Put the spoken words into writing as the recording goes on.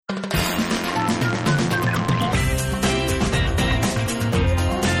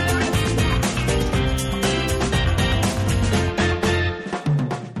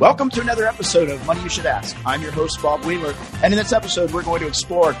Welcome to another episode of Money You Should Ask. I'm your host, Bob Wheeler, and in this episode, we're going to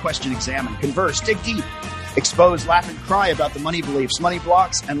explore, question, examine, converse, dig deep, expose, laugh, and cry about the money beliefs, money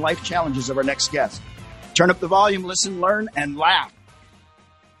blocks, and life challenges of our next guest. Turn up the volume, listen, learn, and laugh.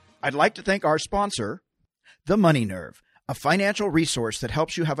 I'd like to thank our sponsor, The Money Nerve, a financial resource that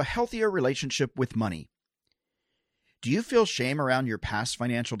helps you have a healthier relationship with money. Do you feel shame around your past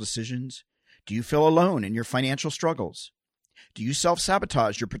financial decisions? Do you feel alone in your financial struggles? Do you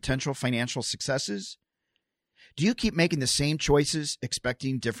self-sabotage your potential financial successes? Do you keep making the same choices,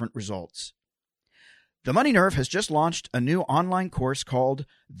 expecting different results? The Money Nerve has just launched a new online course called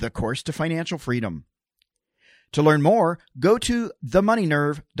The Course to Financial Freedom. To learn more, go to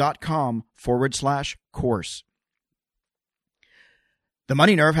themoneynerve.com/course. The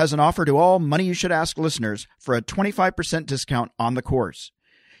Money Nerve has an offer to all Money You Should Ask listeners for a 25% discount on the course.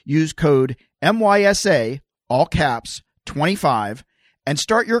 Use code MYSA, all caps, 25, and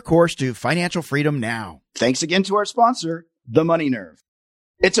start your course to financial freedom now. Thanks again to our sponsor, The Money Nerve.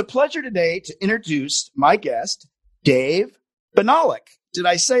 It's a pleasure today to introduce my guest, Dave Bennallack. Did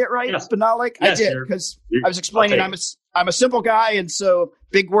I say it right? Yes. Bennallack? Yes, I did, because I was explaining I'm a simple guy, and so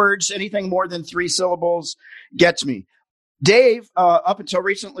big words, anything more than 3 syllables gets me. Dave, up until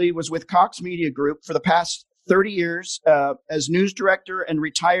recently, was with Cox Media Group for the past 30 years as news director and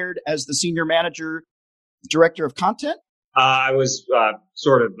retired as the senior manager, director of content. I was what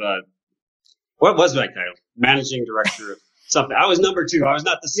was my title? Managing director of something. I was number 2. I was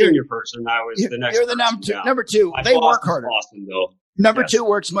not the senior person. I was the next. You're the number two. My they boss work harder. Boston, though. Number 2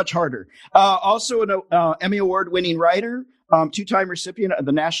 works much harder. Also an Emmy Award-winning writer, 2-time recipient of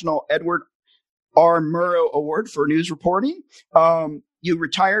the National Edward R. Murrow Award for news reporting. You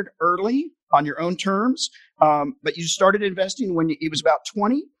retired early on your own terms, but you started investing when he was about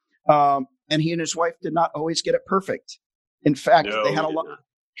 20, and he and his wife did not always get it perfect. In fact, they had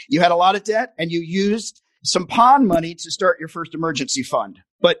you had a lot of debt, and you used some pawn money to start your first emergency fund,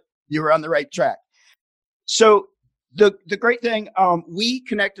 but you were on the right track. So the great thing, we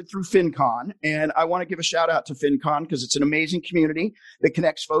connected through FinCon, and I want to give a shout out to FinCon because it's an amazing community that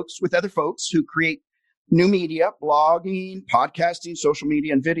connects folks with other folks who create new media, blogging, podcasting, social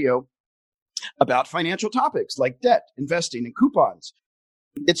media, and video about financial topics like debt, investing, and coupons.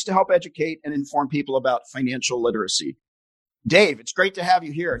 It's to help educate and inform people about financial literacy. Dave, it's great to have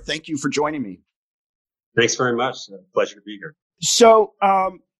you here. Thank you for joining me. Thanks very much. Pleasure to be here. So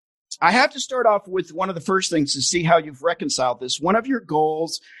I have to start off with one of the first things to see how you've reconciled this. One of your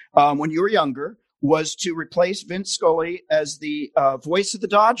goals when you were younger was to replace Vince Scully as the voice of the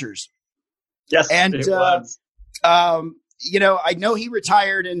Dodgers. Yes, and it was. I know he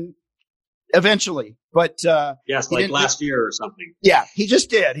retired eventually, but yes, like last year or something. Yeah, he just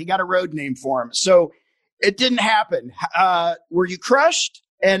did. He got a road name for him, so it didn't happen. Were you crushed?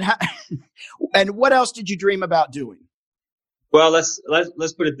 And what else did you dream about doing? Well, let's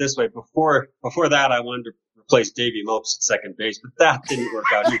put it this way. Before that, I wanted to replace Davey Lopes at second base, but that didn't work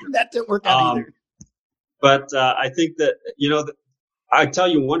out either. That didn't work out either. But I think that I tell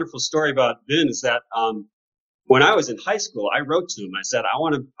you a wonderful story about Vin is that when I was in high school, I wrote to him. I said, I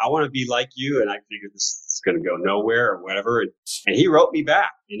want to be like you. And I figured this is going to go nowhere or whatever. And he wrote me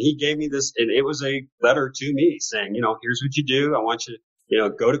back, and he gave me this, and it was a letter to me saying, here's what you do. I want you to,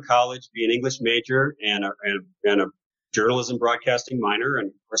 go to college, be an English major and a journalism broadcasting minor. And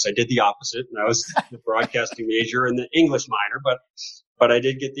of course I did the opposite. And I was the broadcasting major and the English minor, but I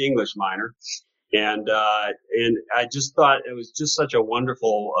did get the English minor. And I just thought it was just such a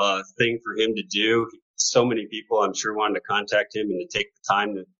wonderful thing for him to do. So many people, I'm sure, wanted to contact him and to take the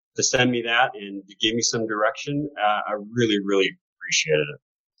time to send me that and to give me some direction. I really, really appreciated it.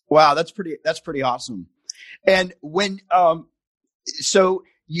 Wow, that's pretty awesome. And when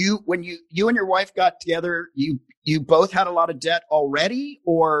you and your wife got together, you both had a lot of debt already,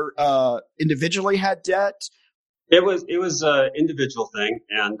 or individually had debt? It was a individual thing,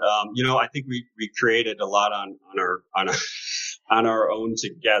 and I think we created a lot on our own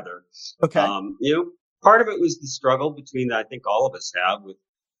together. Okay. Part of it was the struggle between I think all of us have with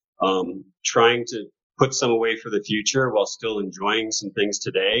trying to put some away for the future while still enjoying some things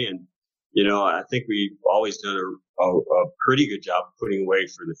today. And I think we've always done a pretty good job of putting away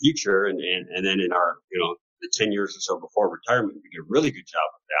for the future, and then in our the 10 years or so before retirement, we did a really good job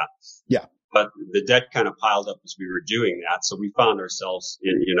of that. Yeah. But the debt kind of piled up as we were doing that. So we found ourselves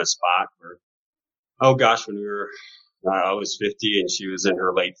in a spot where, oh gosh, when I was 50 and she was in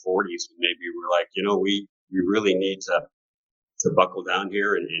her late 40s, maybe we're like, we really need to buckle down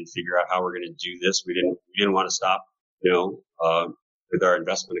here and figure out how we're going to do this. We didn't want to stop, with our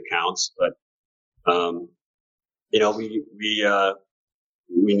investment accounts, but,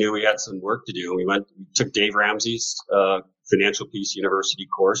 we knew we had some work to do. We took Dave Ramsey's Financial Peace University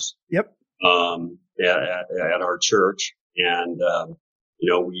course. Yep. At our church, and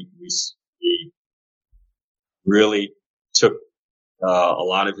we really took a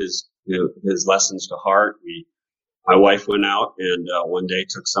lot of his lessons to heart. My wife went out and one day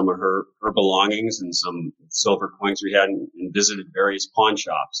took some of her belongings and some silver coins we had and visited various pawn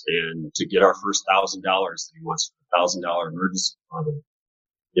shops and to get our first $1,000 that he wants for $1,000 emergency fund.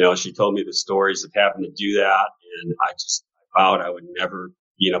 She told me the stories of having to do that, and I vowed I would never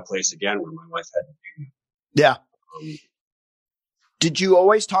be in a place again where my wife had to do that. Yeah. Did you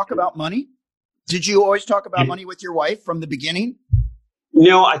always talk about money? Did you always talk about money with your wife from the beginning?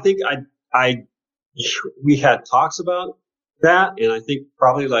 I think we had talks about that. And I think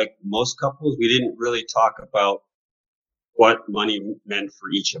probably like most couples, we didn't really talk about what money meant for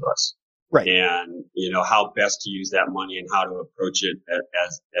each of us. Right. And, how best to use that money and how to approach it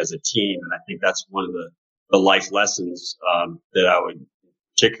as a team. And I think that's one of the life lessons, that I would, in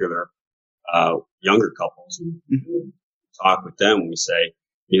particular, younger couples and talk with them. We say,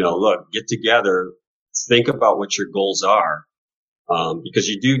 look, get together, think about what your goals are. Because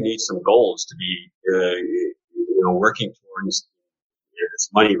you do need some goals to be, working towards. It's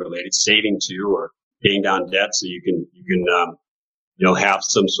money related, saving to or paying down debt so you can have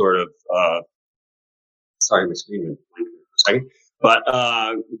some sort of, sorry, I'm screaming for a second,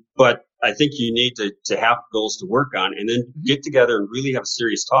 but I think you need to have goals to work on and then get together and really have a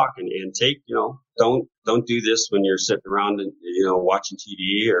serious talk and take, don't do this when you're sitting around and, watching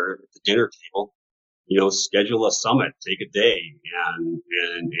TV or at the dinner table. Schedule a summit, take a day and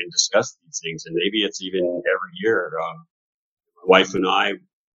discuss these things. And maybe it's even every year. My wife and I,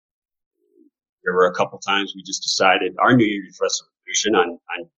 there were a couple times we just decided our New Year's resolution on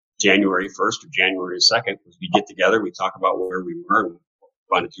January 1st or January 2nd was we get together, we talk about where we were and what we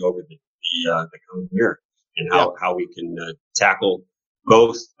want to do over the coming year and how we can tackle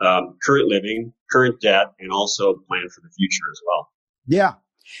both current living, current debt, and also plan for the future as well. Yeah.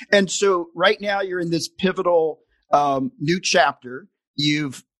 And so right now you're in this pivotal new chapter.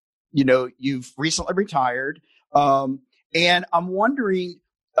 You've recently retired. And I'm wondering,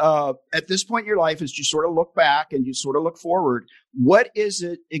 at this point in your life, as you sort of look back and you sort of look forward, what is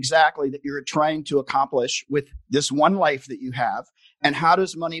it exactly that you're trying to accomplish with this one life that you have? And how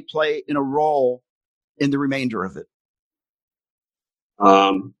does money play in a role in the remainder of it?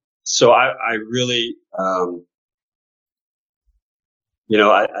 So I really,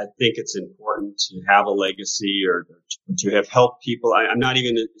 I think it's important to have a legacy or to have helped people.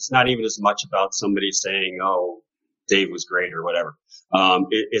 It's not even as much about somebody saying, oh, Dave was great or whatever.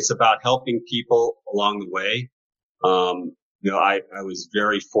 It's about helping people along the way. I was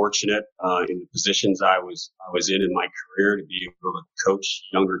very fortunate, in the positions I was in my career to be able to coach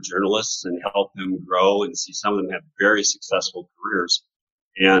younger journalists and help them grow and see some of them have very successful careers.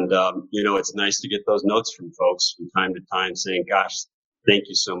 And, it's nice to get those notes from folks from time to time saying, gosh, thank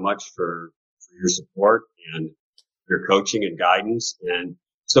you so much for your support and your coaching and guidance. And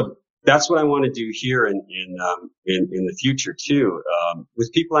so that's what I want to do here in the future too,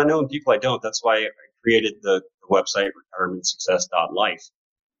 with people I know and people I don't. That's why I created the website retirementsuccess.life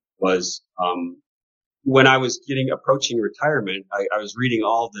was, when I was approaching retirement, I was reading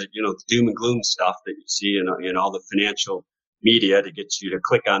all the, the doom and gloom stuff that you see in all the financial media to get you to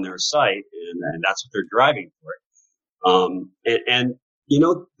click on their site. And that's what they're driving for. And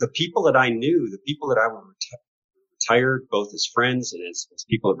the people that I knew, the people that I were retired, both as friends and as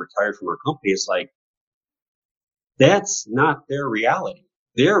people that retired from our company, it's like, that's not their reality.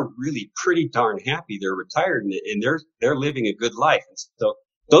 They're really pretty darn happy. They're retired and they're living a good life. And so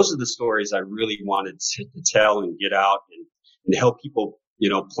those are the stories I really wanted to tell and get out and help people,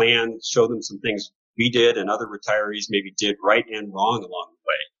 plan, show them some things we did and other retirees maybe did right and wrong along the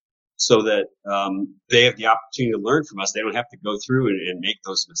way, so that they have the opportunity to learn from us. They don't have to go through and make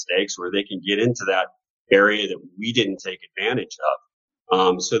those mistakes, or they can get into that area that we didn't take advantage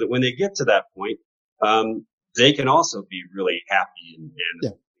of, so that when they get to that point, they can also be really happy and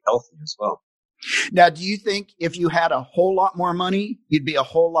healthy as well. Now, do you think if you had a whole lot more money, you'd be a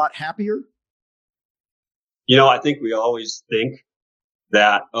whole lot happier? I think we always think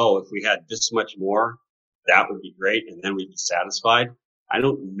that, if we had this much more, that would be great, and then we'd be satisfied. I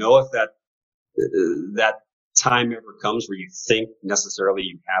don't know if that time ever comes where you think necessarily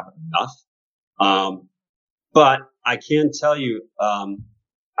you have enough. But I can tell you,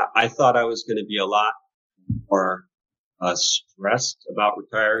 I thought I was going to be a lot more stressed about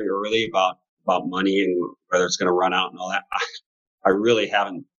retiring early, about money and whether it's going to run out and all that. I really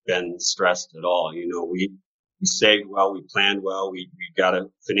haven't been stressed at all. saved well, we planned well, we got a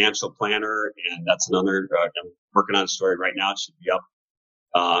financial planner, and that's another, I'm working on a story right now. It should be up,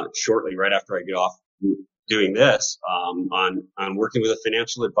 shortly, right after I get off doing this, on working with a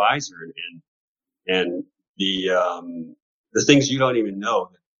financial advisor and the things you don't even know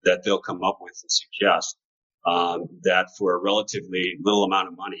that they'll come up with and suggest, that for a relatively little amount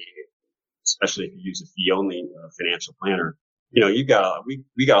of money, especially if you use a fee-only financial planner, we got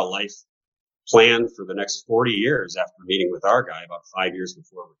a life plan for the next 40 years after meeting with our guy about 5 years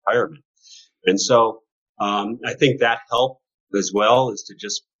before retirement. And so, I think that helped as well, is to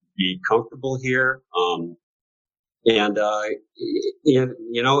just be comfortable here.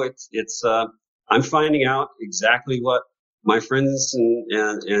 I'm finding out exactly what my friends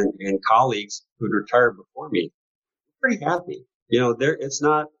and colleagues who'd retired before me are pretty happy. It's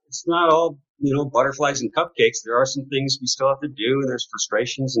not all, butterflies and cupcakes. There are some things we still have to do, and there's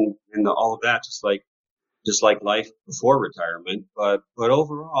frustrations and all of that, just like life before retirement. But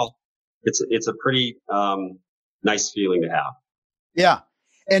overall, it's a pretty, nice feeling to have. Yeah.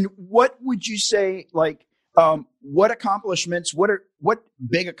 And what would you say, what big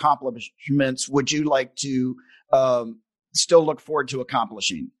accomplishments would you like to still look forward to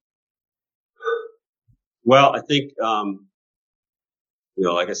accomplishing? Well, I think,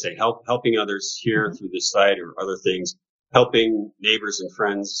 like I say, helping others here through this site or other things, helping neighbors and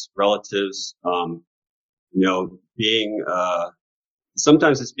friends, relatives,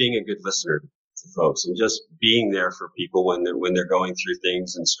 sometimes it's being a good listener to folks and just being there for people when they're going through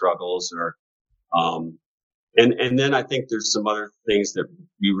things and struggles, or, and then I think there's some other things that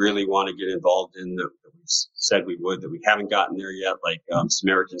we really want to get involved in that we've said we would, that we haven't gotten there yet, like,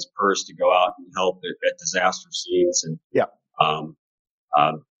 Samaritan's Purse, to go out and help at disaster scenes. And, yeah.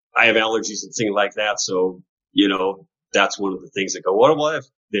 I have allergies and things like that. So, that's one of the things that go, what if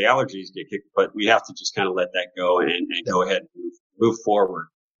the allergies get kicked? But we have to just kind of let that go and go ahead and move forward,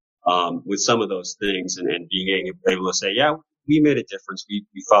 with some of those things, and being able to say, yeah, we made a difference. We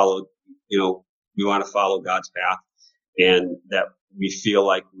followed, we want to follow God's path, and that we feel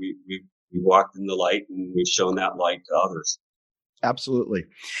like we walked in the light and we've shown that light to others. Absolutely.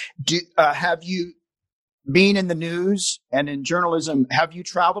 Have you, being in the news and in journalism, have you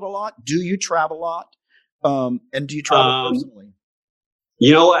traveled a lot? Do you travel a lot? And do you travel personally?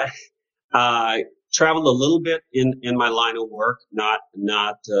 You know what? I traveled a little bit in my line of work, not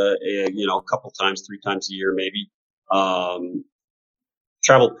a couple times, 3 times a year, maybe.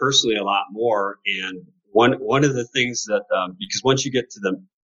 Traveled personally a lot more. And one of the things that, because once you get to the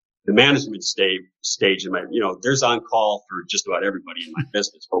management stage in my, there's on call for just about everybody in my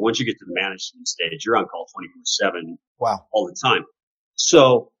business. But once you get to the management stage, you're on call 24/7. Wow. All the time.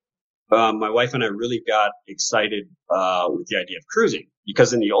 So, my wife and I really got excited, with the idea of cruising,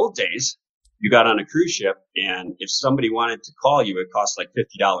 because in the old days, you got on a cruise ship, and if somebody wanted to call you, it cost like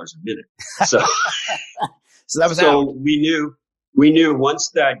 $50 a minute. So, that was out. we knew once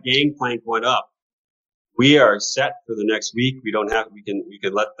that gangplank went up, we are set for the next week. We can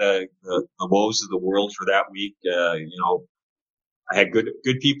let the woes of the world for that week. I had good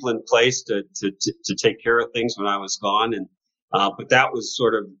people in place to take care of things when I was gone. And, but that was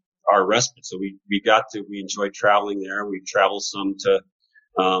sort of our respite. So we enjoyed traveling there. We traveled some to,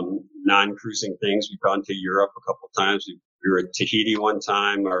 non-cruising things. We've gone to Europe a couple of times. We were at Tahiti one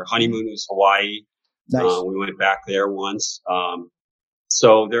time. Our honeymoon was Hawaii. Nice. We went back there once.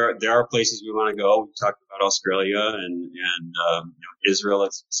 So there are places we want to go. We talked about Australia and Israel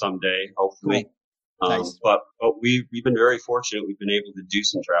someday, hopefully. Cool. Nice. But we've been very fortunate. We've been able to do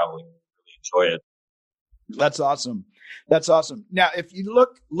some traveling. We really enjoy it. That's awesome. That's awesome. Now, if you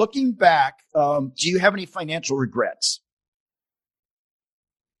looking back, do you have any financial regrets?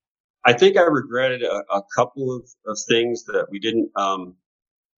 I think I regretted a couple of things that we didn't,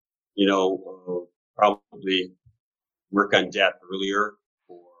 probably work on debt earlier,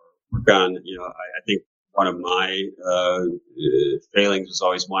 or work on, I think one of my failings was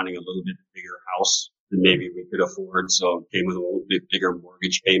always wanting a little bit bigger house than maybe we could afford. So it came with a little bit bigger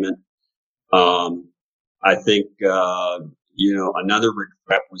mortgage payment. I think, another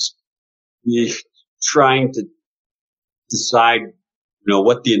regret was trying to decide,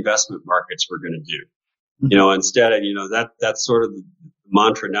 what the investment markets were going to do. Instead of, that's sort of the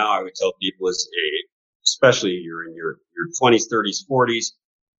mantra now I would tell people is, especially you're in your 20s, 30s, 40s,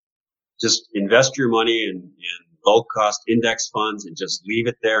 just invest your money in low cost index funds and just leave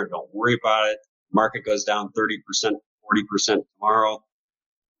it there. Don't worry about it. Market goes down 30%, 40% tomorrow.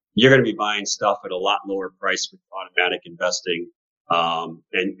 You're going to be buying stuff at a lot lower price with automatic investing.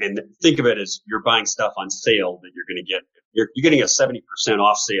 And think of it as you're buying stuff on sale that you're going to get. You're getting a 70%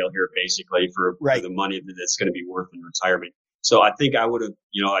 off sale here, basically, for the money that it's going to be worth in retirement. So I think I would have,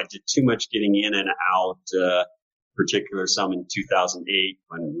 I did too much getting in and out, particular some in 2008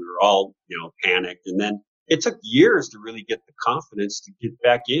 when we were all, panicked. And then it took years to really get the confidence to get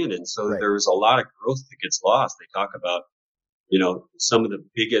back in. And so there was a lot of growth that gets lost. They talk about, some of the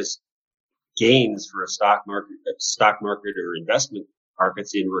biggest gains for a stock market or investment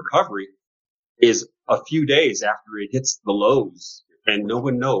markets in recovery is a few days after it hits the lows, and no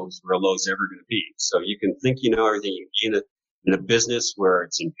one knows where a low is ever going to be. So you can think you know everything in a business where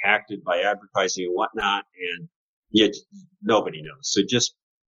it's impacted by advertising and whatnot, and yet nobody knows. So just,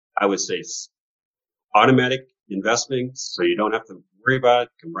 I would say, automatic investing, so you don't have to worry about it.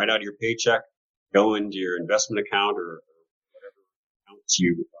 Come right out of your paycheck, go into your investment account or whatever accounts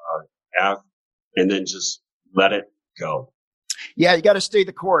you have, and then just let it go. Yeah, you got to stay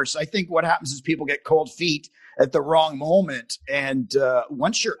the course. I think what happens is people get cold feet at the wrong moment. And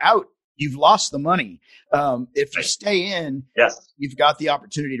once you're out, you've lost the money. If you stay in, you've got the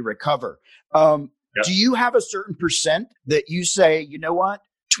opportunity to recover. Do you have a certain percent that you say, you know what,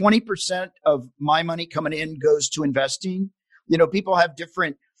 20% of my money coming in goes to investing? People have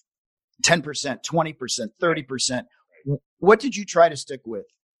different 10%, 20%, 30%. What did you try to stick with?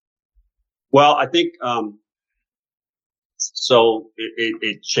 Well, I think so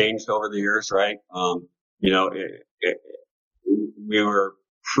it changed over the years, right? We were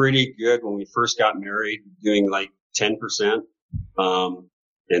pretty good when we first got married, doing like 10%.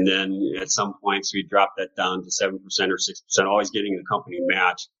 And then at some points we dropped that down to 7% or 6%, always getting the company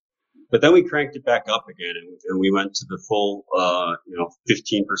match. But then we cranked it back up again, and we went to the full, 15%,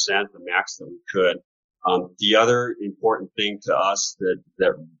 the max that we could. The other important thing to us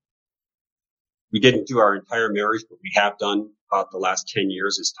that we didn't do our entire marriage, but we have done about the last 10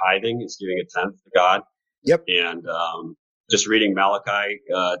 years is tithing, is giving a tenth to God. Yep. And, just reading Malachi,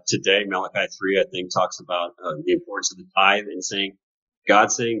 today, Malachi 3, I think, talks about, the importance of the tithe and saying,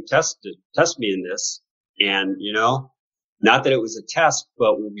 God saying, test me in this. And, not that it was a test,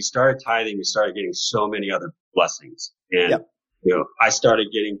 but when we started tithing, we started getting so many other blessings. And, I started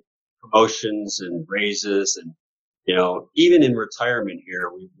getting promotions and raises, and, even in retirement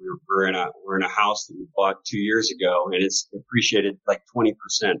here, we're in a house that we bought 2 years ago, and it's appreciated like 20%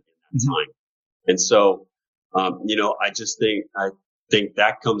 in that time. And so, I think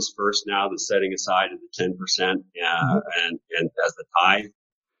that comes first now, the setting aside of the 10%, and as the tithe.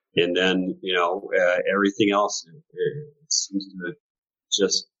 And then, everything else, it seems to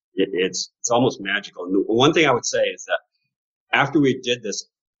just, it's almost magical. And the one thing I would say is that after we did this,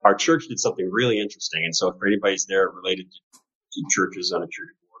 our church did something really interesting. And so for anybody's there related to churches on a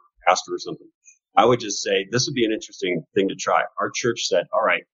church board, pastor or something, I would just say this would be an interesting thing to try. Our church said, all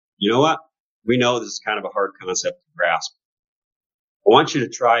right, you know what? We know this is kind of a hard concept to grasp. I want you to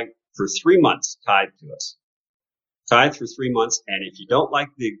try for 3 months, tithe to us. Tithe for 3 months. And if you don't like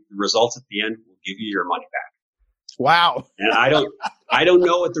the results at the end, we'll give you your money back. Wow. And I don't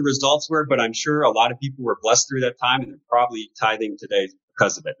know what the results were, but I'm sure a lot of people were blessed through that time, and they're probably tithing today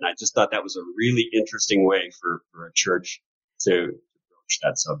because of it. And I just thought that was a really interesting way for a church to approach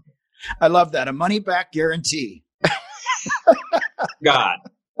that subject. I love that. A money back guarantee. God.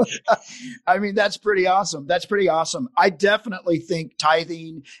 I mean, that's pretty awesome. That's pretty awesome. I definitely think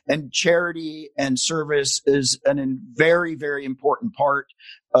tithing and charity and service is a very, very important part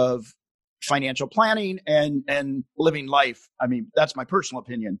of financial planning and living life. I mean, that's my personal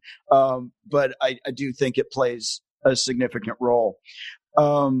opinion. But I do think it plays a significant role.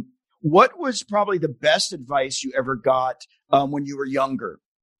 What was probably the best advice you ever got when you were younger?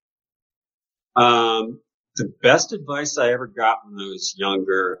 The best advice I ever got when I was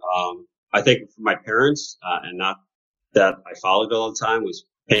younger, I think from my parents, and not that I followed all the time, was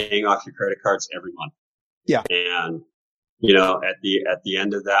paying off your credit cards every month. Yeah. And, at the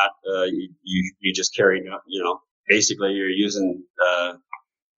end of that, you just carry, basically you're using,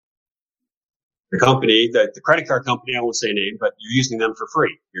 the company, the credit card company, I won't say name, but you're using them for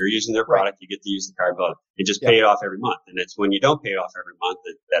free. You're using their product. You get to use the card, but you just pay it off every month. And it's when you don't pay it off every month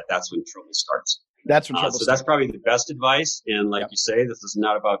that's when trouble starts. That's when trouble starts. That's probably the best advice. And like you say, this is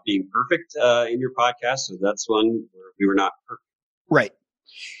not about being perfect in your podcast. So that's one where we were not perfect. Right.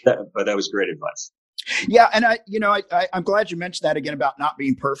 But that was great advice. Yeah. And I'm glad you mentioned that again about not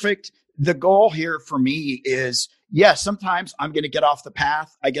being perfect. The goal here for me is, yes, sometimes I'm going to get off the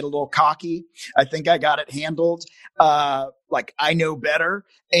path. I get a little cocky. I think I got it handled. Like I know better.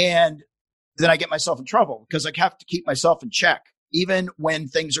 And then I get myself in trouble because I have to keep myself in check. Even when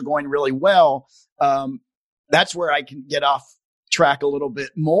things are going really well, that's where I can get off track a little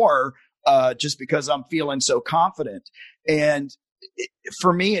bit more, just because I'm feeling so confident. And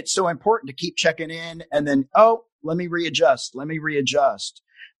for me, it's so important to keep checking in and then, let me readjust.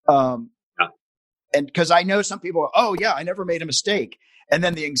 And because I know some people, I never made a mistake. And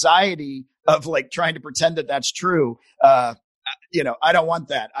then the anxiety of like trying to pretend that that's true. I don't want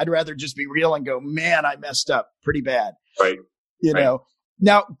that. I'd rather just be real and go, man, I messed up pretty bad. Right.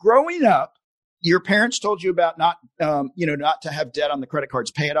 Now growing up, your parents told you about not to have debt on the credit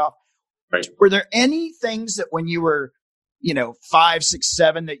cards, pay it off. Right. Were there any things that when you were, 5, 6,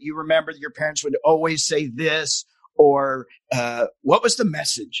 7, that you remember that your parents would always say this, or what was the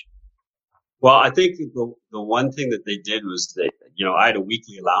message? Well, I think the one thing that they did was that, I had a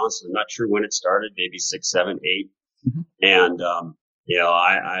weekly allowance. I'm not sure when it started, maybe 6, 7, 8. Mm-hmm. And,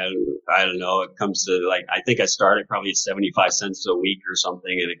 I don't know. It comes to I think I started probably at 75 cents a week or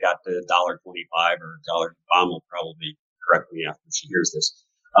something, and it got to $1.25 or $1. Mom will probably correct me after she hears this.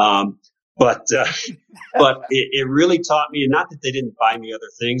 But it really taught me, and not that they didn't buy me other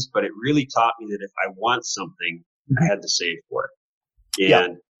things, but it really taught me that if I want something, I had to save for it.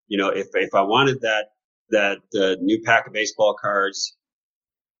 And, if I wanted that new pack of baseball cards,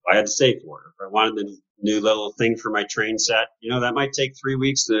 I had to save for it. If I wanted the new little thing for my train set, that might take 3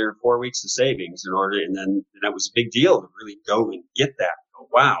 weeks or 4 weeks of savings and then that was a big deal to really go and get that. Go,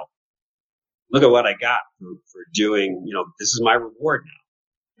 wow, look at what I got for doing, this is my reward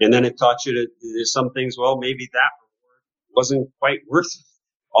now. And then it taught you there's some things, well, maybe that reward wasn't quite worth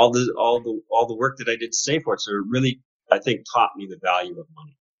all the work that I did to save for it. So it really, I think, taught me the value of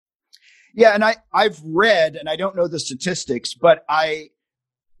money. Yeah. And I've read, and I don't know the statistics, but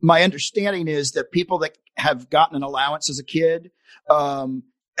my understanding is that people that have gotten an allowance as a kid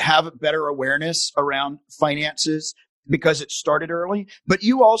have a better awareness around finances because it started early. But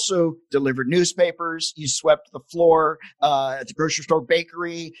you also delivered newspapers. You swept the floor at the grocery store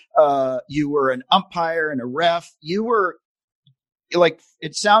bakery. You were an umpire and a ref. You were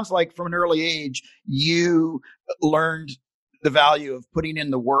it sounds like from an early age, you learned the value of putting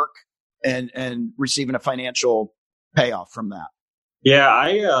in the work and receiving a financial payoff from that. Yeah,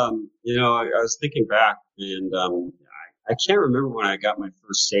 I was thinking back, and I can't remember when I got my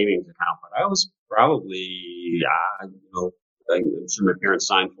first savings account, but I was probably, I'm sure my parents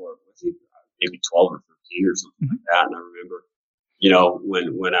signed for it, maybe 12 or 13 or something like that. And I remember,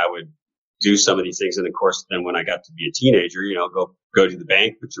 when I would do some of these things, and of course, then when I got to be a teenager, go to the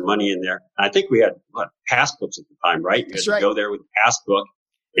bank, put your money in there. And I think we had passbooks at the time, right? You had to go there with a passbook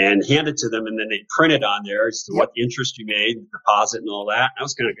and hand it to them, and then they print it on there as to what the interest you made, the deposit, and all that.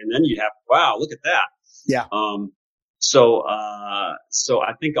 And then you have, wow, look at that. Yeah. So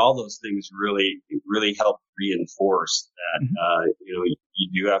I think all those things really help reinforce that, you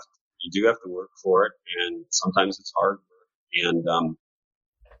do have to work for it, and sometimes it's hard work. And,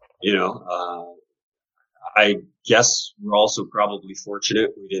 I guess we're also probably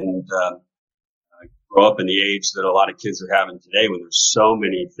fortunate we didn't, grow up in the age that a lot of kids are having today, when there's so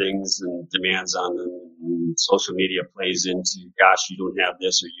many things and demands on them, and social media plays into, gosh, you don't have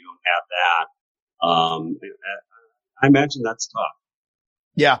this or you don't have that. I imagine that's tough.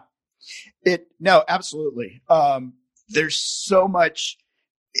 Yeah. No, absolutely. There's so much.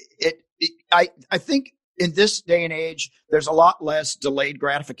 I think in this day and age, there's a lot less delayed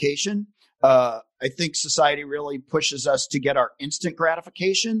gratification. I think society really pushes us to get our instant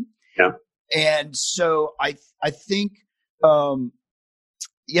gratification. Yeah. And so I think, I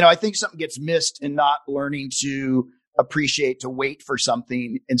think something gets missed in not learning to appreciate, to wait for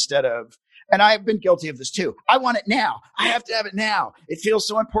something instead of, and I've been guilty of this too. I want it now. I have to have it now. It feels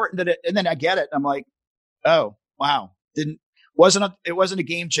so important and then I get it. I'm like, oh, wow. It wasn't a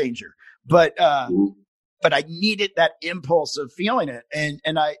game changer, but I needed that impulse of feeling it. And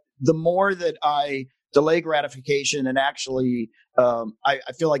the more that I delay gratification and actually, I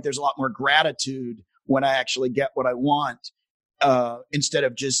feel like there's a lot more gratitude when I actually get what I want, instead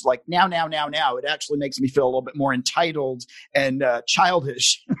of just like now. It actually makes me feel a little bit more entitled and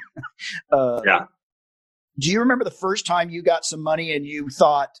childish. Yeah. Do you remember the first time you got some money and you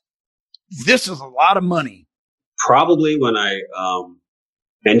thought, this is a lot of money? Probably when I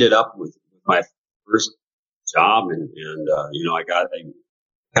ended up with my first job, and I got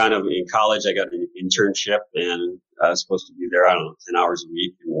kind of in college, I got an internship, and I was supposed to be there, 10 hours a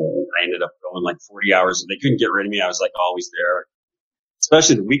week. And I ended up going like 40 hours. They couldn't get rid of me. I was like always there.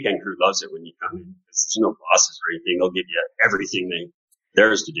 Especially the weekend crew loves it when you come in, because there's no bosses or anything. They'll give you everything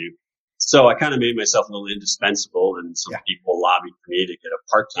theirs to do. So I kind of made myself a little indispensable, and some people lobbied for me to get a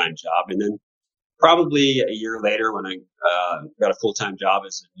part-time job. And then probably a year later, when I got a full-time job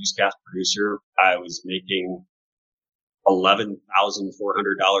as a newscast producer, I was making $11,400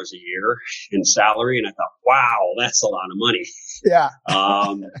 a year in salary. And I thought, wow, that's a lot of money. Yeah.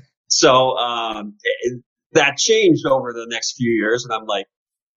 That changed over the next few years. And I'm like,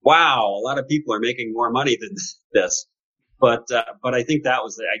 wow, a lot of people are making more money than this. But I think that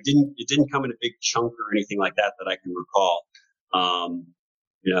was it. It didn't come in a big chunk or anything like that I can recall.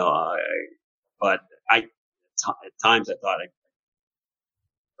 But at times I thought I'd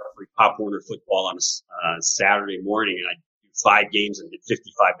Pop Warner football on a Saturday morning, and I'd do 5 games and get $55.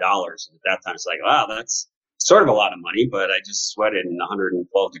 And at that time, it's like, wow, that's sort of a lot of money, but I just sweated in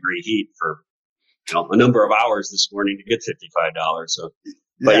 112 degree heat for, a number of hours this morning to get $55. So,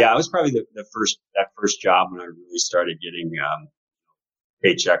 but yeah, it was probably that first job when I really started getting,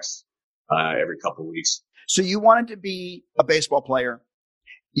 paychecks, every couple of weeks. So you wanted to be a baseball player.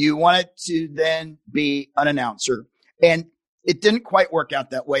 You wanted to then be an announcer, and it didn't quite work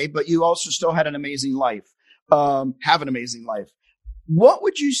out that way, but you also still had an amazing life, have an amazing life. What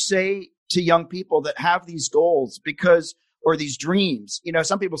would you say to young people that have these goals or these dreams?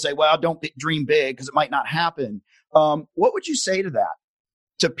 Some people say, well, don't dream big because it might not happen. What would you say to that,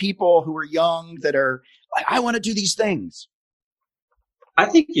 to people who are young that are like, I want to do these things? I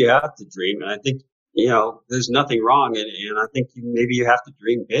think you have to dream. And I think, there's nothing wrong. And I think maybe you have to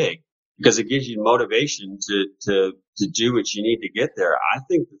dream big because it gives you motivation to do what you need to get there. I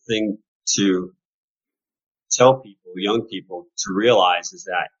think the thing to tell people, young people, to realize is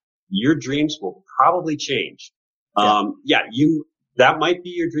that your dreams will probably change. That might be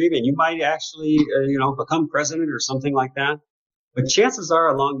your dream and you might actually, become president or something like that. But chances are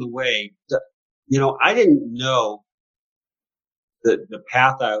along the way, I didn't know the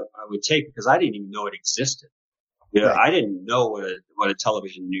path I would take because I didn't even know it existed. Right. I didn't know what a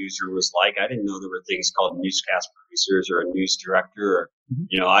television newsroom was like. I didn't know there were things called newscast producers or a news director. Or,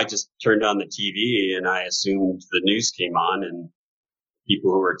 I just turned on the TV and I assumed the news came on and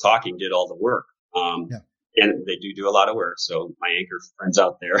people who were talking did all the work. And they do a lot of work. So my anchor friends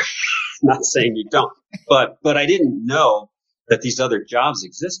out there, not saying you don't, but I didn't know that these other jobs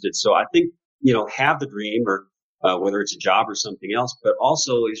existed. So I think, have the dream or whether it's a job or something else, but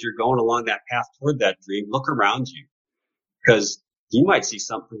also as you're going along that path toward that dream, look around you because you might see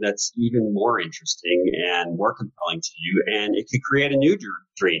something that's even more interesting and more compelling to you, and it could create a new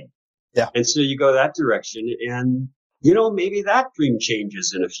dream. Yeah. And so you go that direction, and maybe that dream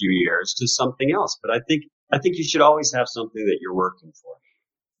changes in a few years to something else. But I think you should always have something that you're working for.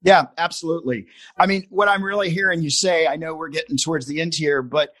 Yeah, absolutely. I mean, what I'm really hearing you say, I know we're getting towards the end here,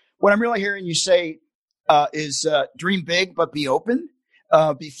 but what I'm really hearing you say is dream big, but be open,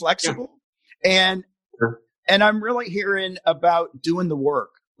 be flexible. Yeah. And I'm really hearing about doing the work,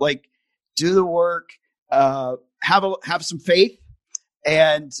 like do the work, have some faith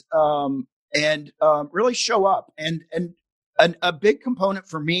and really show up. And a big component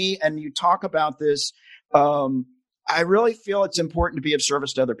for me, and you talk about this, I really feel it's important to be of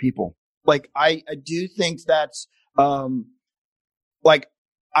service to other people. Like I do think that's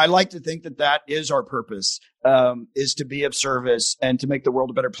I like to think that is our purpose, is to be of service and to make the world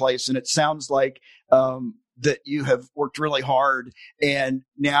a better place. And it sounds like that you have worked really hard and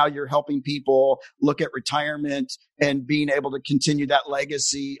now you're helping people look at retirement and being able to continue that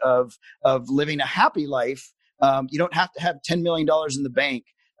legacy of living a happy life. You don't have to have $10 million in the bank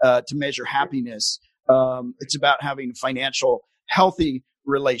to measure happiness. It's about having a financial healthy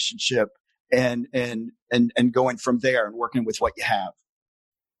relationship and going from there and working with what you have.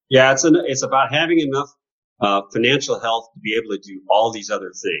 Yeah, it's about having enough financial health to be able to do all these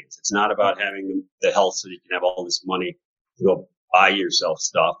other things. It's not about having the health so you can have all this money to go buy yourself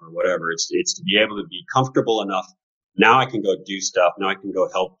stuff or whatever. It's to be able to be comfortable enough. Now I can go do stuff. Now I can go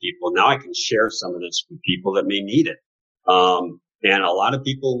help people. Now I can share some of this with people that may need it. And a lot of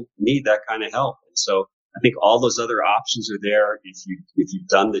people need that kind of help. And so I think all those other options are there if you've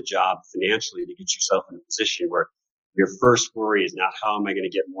done the job financially to get yourself in a position where your first worry is not how am I going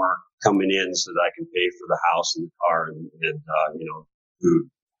to get more coming in so that I can pay for the house and the car and food.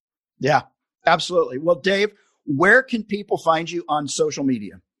 Yeah, absolutely. Well, Dave, where can people find you on social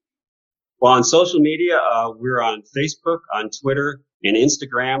media? Well, on social media, we're on Facebook, on Twitter, and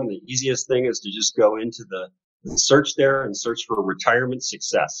Instagram. And the easiest thing is to just go into the search there and search for retirement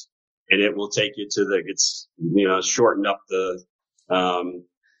success. And it will take you to shortened up the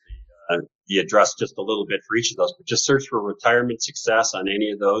address just a little bit for each of those, but just search for retirement success on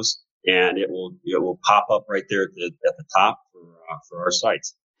any of those, and it will pop up right there at the top for our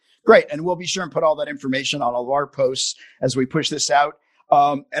sites. Great, and we'll be sure and put all that information on all of our posts as we push this out.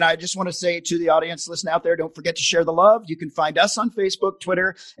 And I just want to say to the audience, listen out there, don't forget to share the love. You can find us on Facebook,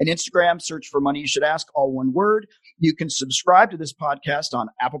 Twitter, and Instagram. Search for Money You Should Ask, all one word. You can subscribe to this podcast on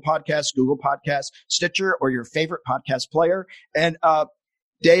Apple Podcasts, Google Podcasts, Stitcher, or your favorite podcast player. And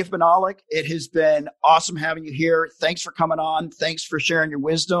Dave Bennallack, it has been awesome having you here. Thanks for coming on. Thanks for sharing your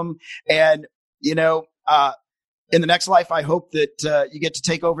wisdom. And, in the next life, I hope that you get to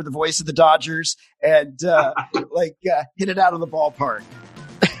take over the voice of the Dodgers and hit it out of the ballpark.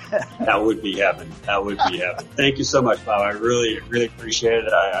 That would be heaven. That would be heaven. Thank you so much, Bob. I really, really appreciate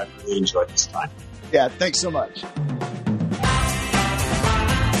it. I really enjoyed this time. Yeah, thanks so much.